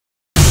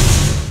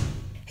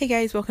Hey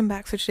guys, welcome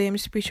back. So today I'm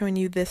just going to be showing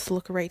you this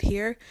look right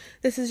here.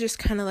 This is just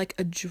kind of like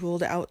a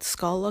jeweled out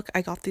skull look.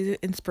 I got the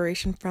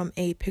inspiration from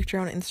a picture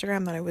on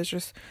Instagram that I was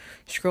just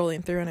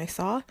scrolling through and I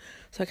saw.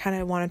 So I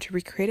kind of wanted to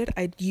recreate it.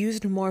 I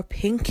used more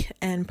pink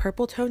and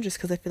purple tone just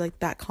because I feel like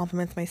that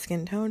complements my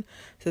skin tone.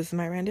 So this is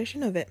my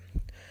rendition of it.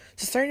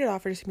 So starting it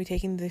off, we're just going to be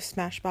taking the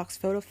Smashbox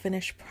Photo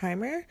Finish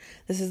Primer.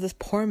 This is this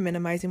pore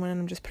minimizing one, and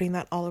I'm just putting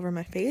that all over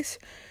my face,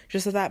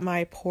 just so that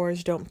my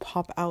pores don't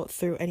pop out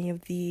through any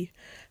of the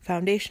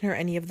foundation or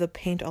any of the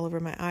paint all over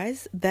my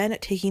eyes. Then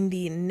taking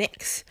the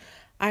NYX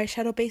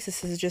eyeshadow base.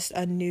 This is just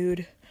a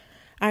nude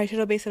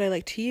eyeshadow base that I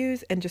like to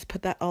use, and just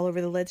put that all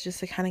over the lids just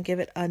to kind of give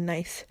it a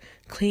nice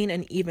clean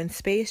and even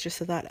space, just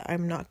so that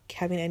I'm not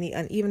having any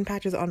uneven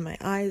patches on my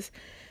eyes,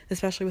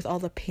 especially with all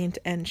the paint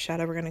and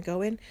shadow we're going to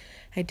go in.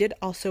 I did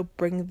also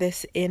bring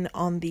this in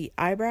on the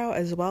eyebrow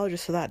as well,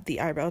 just so that the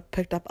eyebrow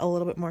picked up a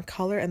little bit more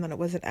color and then it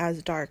wasn't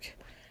as dark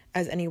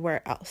as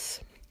anywhere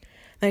else.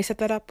 Then I set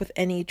that up with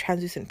any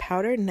translucent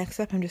powder. Next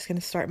up, I'm just going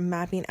to start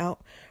mapping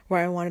out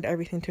where I wanted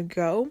everything to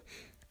go.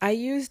 I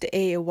used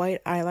a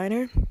white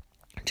eyeliner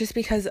just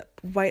because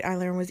white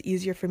eyeliner was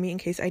easier for me in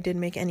case I did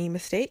make any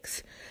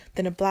mistakes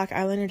than a black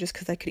eyeliner, just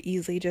because I could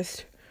easily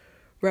just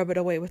rub it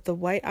away with the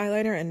white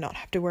eyeliner and not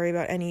have to worry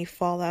about any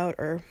fallout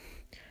or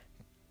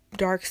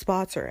dark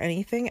spots or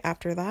anything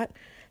after that.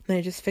 Then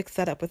I just fixed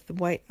that up with the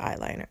white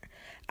eyeliner.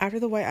 After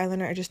the white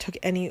eyeliner, I just took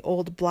any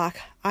old black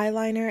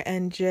eyeliner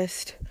and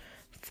just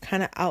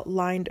kind of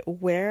outlined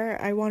where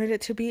I wanted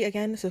it to be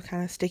again, so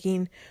kind of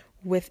sticking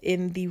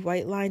within the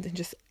white lines and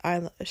just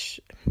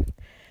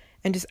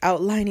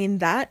outlining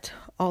that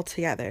all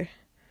together.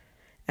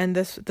 And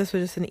this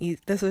was just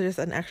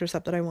an extra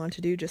step that I wanted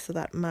to do, just so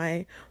that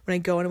when I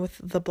go in with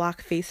the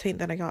black face paint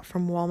that I got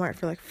from Walmart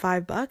for like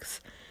 $5,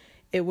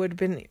 it would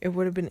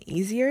have been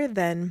easier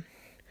than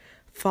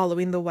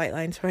following the white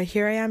line. So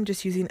here I am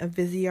just using a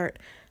Viseart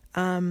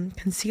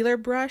concealer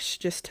brush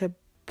just to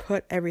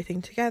put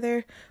everything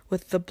together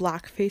with the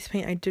black face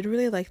paint. I did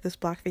really like this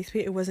black face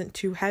paint. It wasn't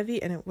too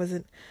heavy and it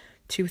wasn't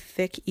too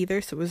thick either,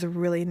 so it was a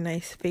really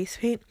nice face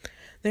paint.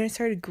 Then I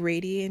started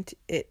gradient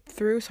it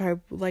through, so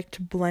I like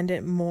to blend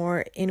it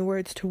more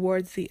inwards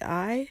towards the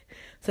eye,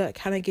 so it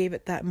kind of gave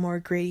it that more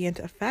gradient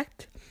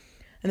effect.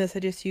 And this I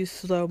just used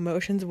slow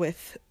motions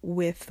with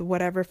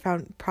whatever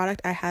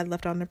product I had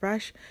left on the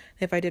brush.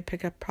 If I did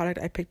pick up product,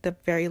 I picked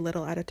up very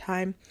little at a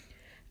time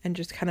and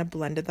just kind of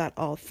blended that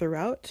all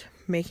throughout,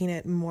 making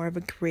it more of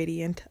a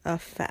gradient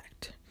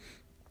effect.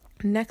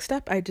 Next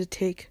up, I did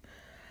take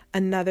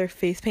another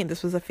face paint.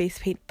 This was a face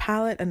paint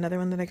palette, another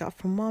one that I got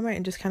from Walmart,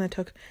 and just kind of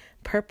took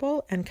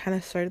purple and kind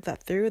of started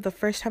that through. The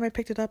first time I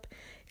picked it up,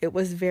 it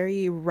was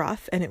very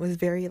rough and it was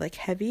very like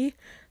heavy,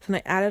 so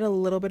then I added a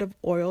little bit of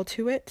oil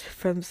to it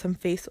from some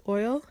face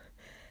oil,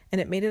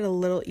 and it made it a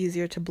little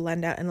easier to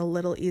blend out and a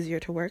little easier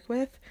to work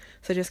with.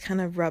 So I just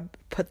kind of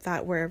put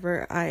that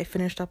wherever I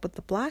finished up with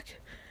the black,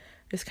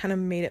 just kind of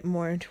made it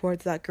more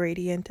towards that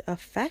gradient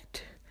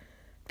effect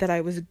that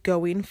I was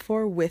going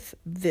for with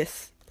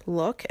this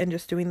look, and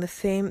just doing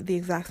the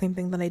exact same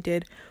thing that I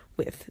did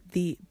with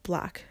the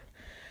black.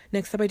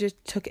 Next up, I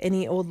just took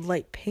any old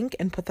light pink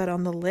and put that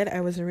on the lid.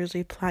 I was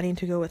originally planning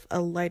to go with a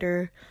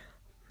lighter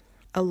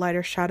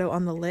shadow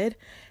on the lid,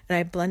 and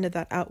I blended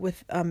that out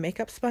with a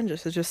makeup sponge.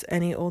 So just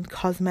any old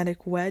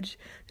cosmetic wedge,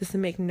 just to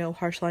make no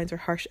harsh lines or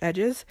harsh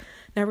edges.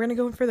 Now we're going to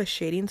go in for the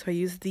shading, so I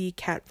used the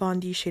Kat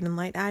Von D Shade and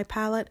Light Eye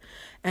palette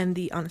and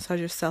the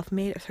Anastasia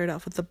Self-Made. I started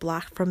off with the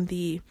black from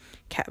the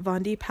Kat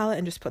Von D palette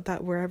and just put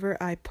that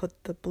wherever I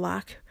put the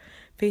black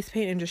face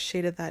paint and just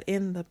shaded that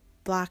in. The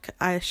black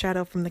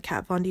eyeshadow from the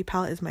Kat Von D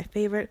palette is my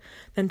favorite.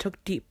 Then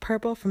took deep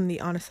purple from the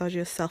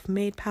Anastasia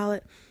Self-Made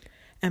palette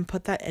and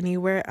put that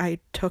anywhere I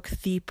took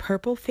the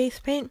purple face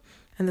paint,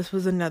 and this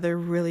was another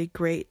really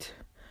great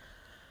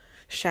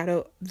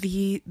shadow.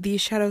 These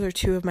shadows are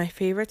two of my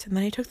favorites. And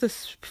then I took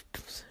this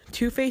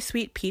Too Faced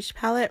Sweet Peach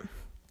palette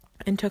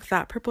and took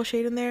that purple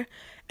shade in there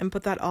and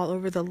put that all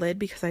over the lid,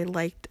 because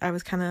I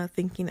was kind of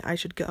thinking I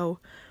should go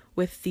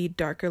with the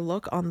darker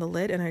look on the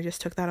lid, and I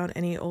just took that on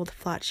any old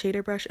flat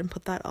shader brush and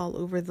put that all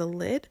over the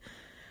lid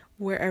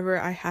wherever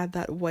I had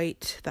that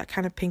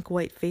kind of pink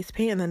white face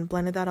paint, and then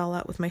blended that all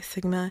out with my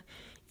Sigma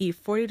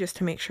E40 just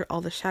to make sure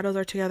all the shadows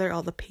are together,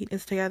 all the paint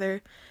is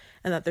together,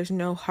 and that there's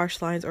no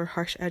harsh lines or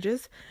harsh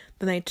edges.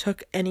 Then I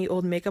took any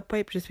old makeup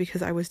wipe, just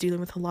because I was dealing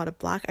with a lot of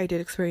black. I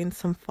did experience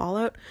some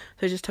fallout,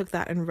 so I just took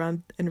that and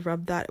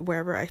rubbed that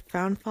wherever I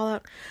found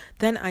fallout.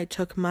 Then I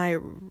took my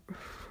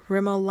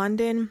Rimmel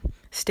London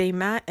Stay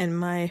Matte and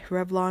my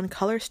Revlon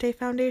Color Stay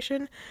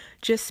Foundation,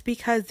 just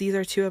because these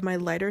are two of my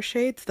lighter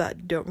shades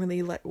that don't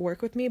really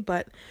work with me,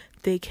 but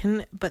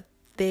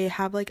they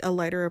have like a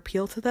lighter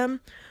appeal to them.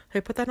 So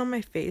I put that on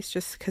my face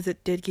just because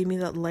it did give me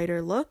that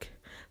lighter look.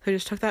 So I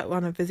just took that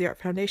on a Viseart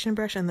foundation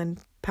brush and then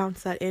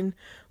pounced that in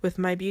with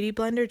my beauty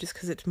blender, just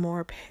because it's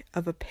more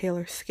of a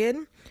paler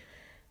skin.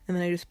 And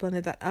then I just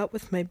blended that out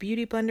with my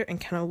beauty blender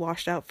and kind of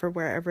washed out for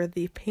wherever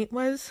the paint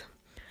was.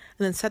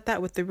 And then set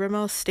that with the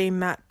Rimmel Stay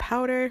Matte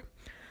powder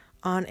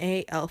on a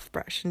e.l.f.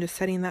 brush and just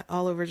setting that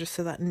all over just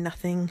so that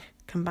nothing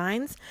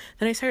combines.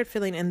 Then I started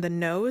filling in the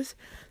nose.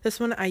 This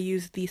one I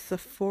used the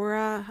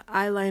Sephora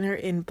eyeliner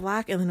in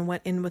black and then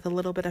went in with a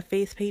little bit of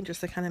face paint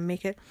just to kind of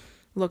make it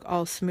look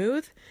all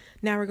smooth.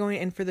 Now we're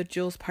going in for the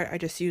jewels part. I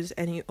just used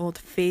any old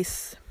like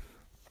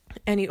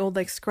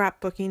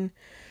scrapbooking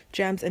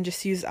gems and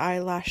just used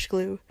eyelash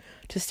glue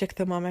to stick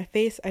them on my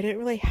face. I didn't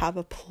really have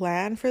a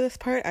plan for this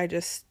part. I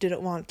just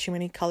didn't want too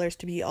many colors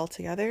to be all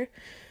together.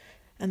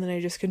 And then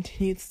I just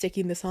continued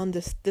sticking this on.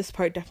 This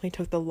part definitely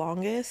took the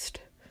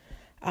longest.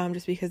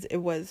 Just because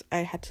I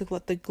had to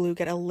let the glue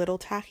get a little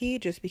tacky,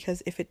 just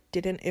because if it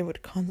didn't, it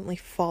would constantly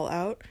fall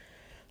out.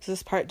 So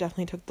this part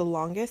definitely took the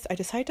longest. I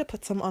decided to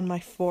put some on my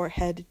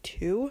forehead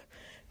too,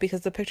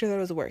 because the picture that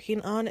I was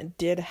working on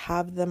did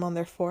have them on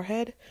their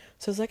forehead.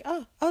 So I was like,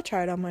 oh, I'll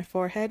try it on my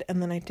forehead.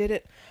 And then I did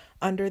it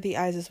under the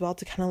eyes as well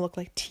to kind of look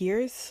like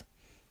tears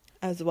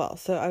as well.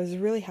 So I was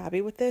really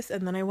happy with this.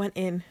 And then I went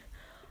in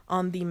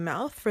on the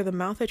mouth. For the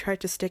mouth, I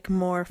tried to stick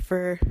more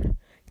for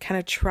kind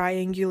of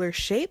triangular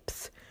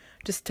shapes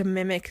just to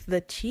mimic the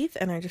teeth.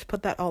 And I just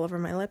put that all over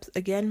my lips.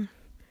 Again,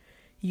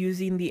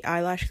 using the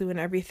eyelash glue and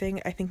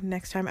everything. I think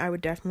next time I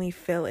would definitely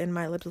fill in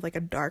my lips with like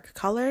a dark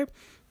color.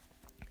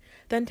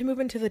 Then to move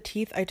into the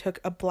teeth, I took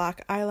a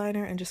black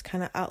eyeliner and just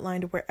kind of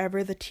outlined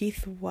wherever the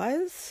teeth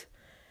was.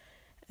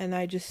 And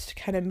I just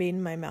kind of made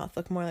my mouth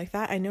look more like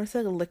that. I noticed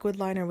that a liquid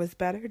liner was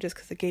better just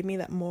because it gave me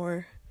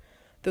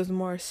those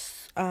more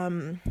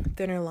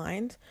thinner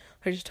lines.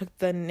 I just took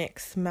the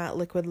NYX matte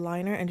liquid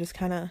liner and just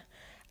kind of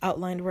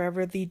outlined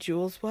wherever the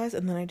jewels was.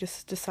 And then I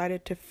just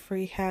decided to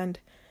freehand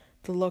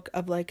the look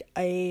of like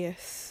a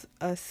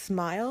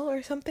smile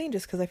or something,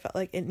 just because I felt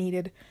like it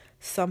needed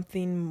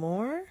something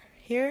more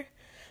here.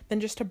 Then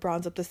just to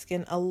bronze up the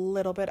skin a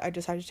little bit, I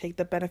decided to take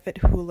the Benefit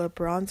Hola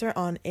bronzer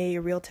on a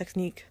Real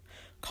Technique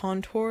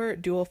contour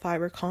dual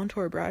fiber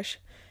contour brush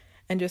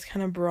and just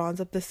kind of bronze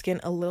up the skin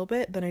a little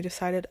bit. Then I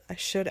decided I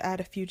should add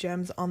a few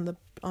gems on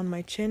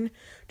my chin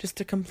just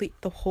to complete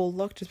the whole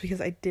look, just because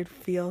I did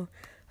feel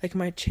like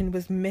my chin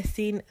was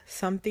missing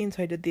something.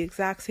 So I did the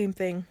exact same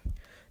thing,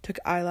 took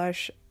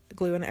eyelash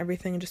glue and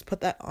everything and just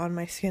put that on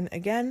my skin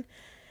again.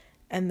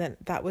 And then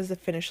that was the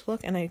finished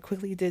look, and I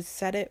quickly did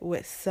set it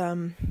with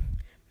some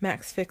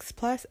Max Fix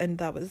Plus, and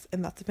that's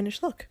the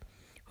finished look.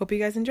 Hope you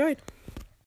guys enjoyed.